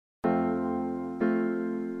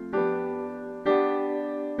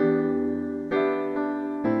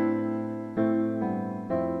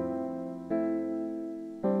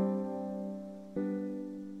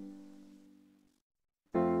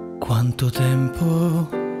Quanto tempo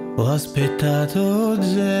ho aspettato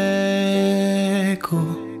Dzeko,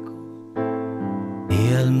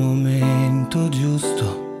 e al momento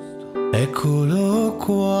giusto eccolo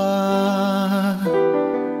qua.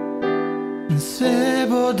 Se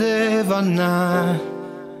poteva andare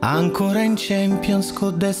ancora in Champions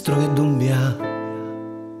con destro e Dumbia,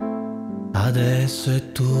 adesso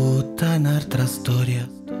è tutta un'altra storia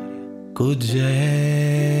con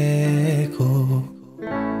Dzeko.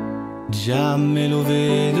 Già me lo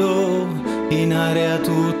vedo in area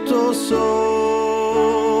tutto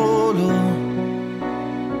solo,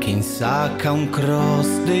 che insacca un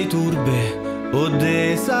cross dei turbe o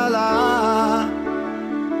dei salà,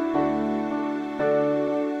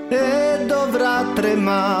 e dovrà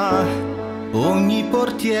tremare ogni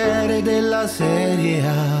portiere della Serie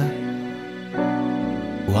A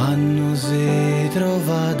quando si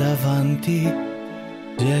trova davanti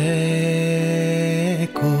Dzeko.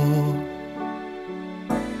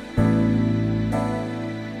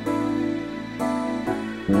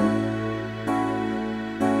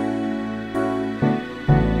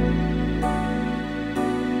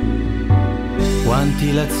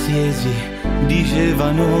 Quanti laziesi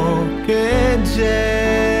dicevano che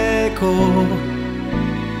Dzeko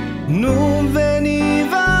non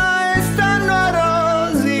veniva e stanno a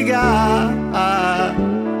rosicare.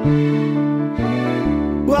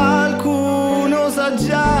 Qualcuno sa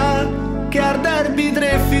già che al derby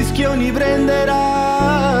 3 fischioni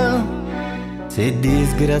prenderà, se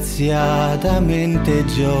disgraziatamente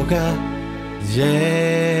gioca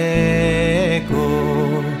Dzeko.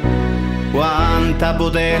 Quanta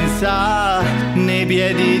potenza nei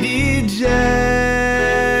piedi di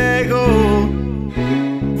Dzeko,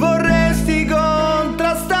 vorresti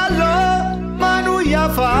contrastarlo ma non ya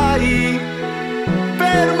fai.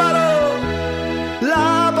 Fermalo,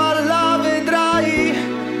 la palla vedrai,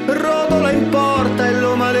 rotola in porta e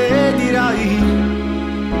lo maledirai,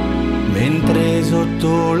 mentre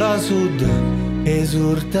sotto la sud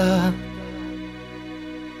esurta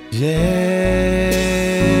Dzeko.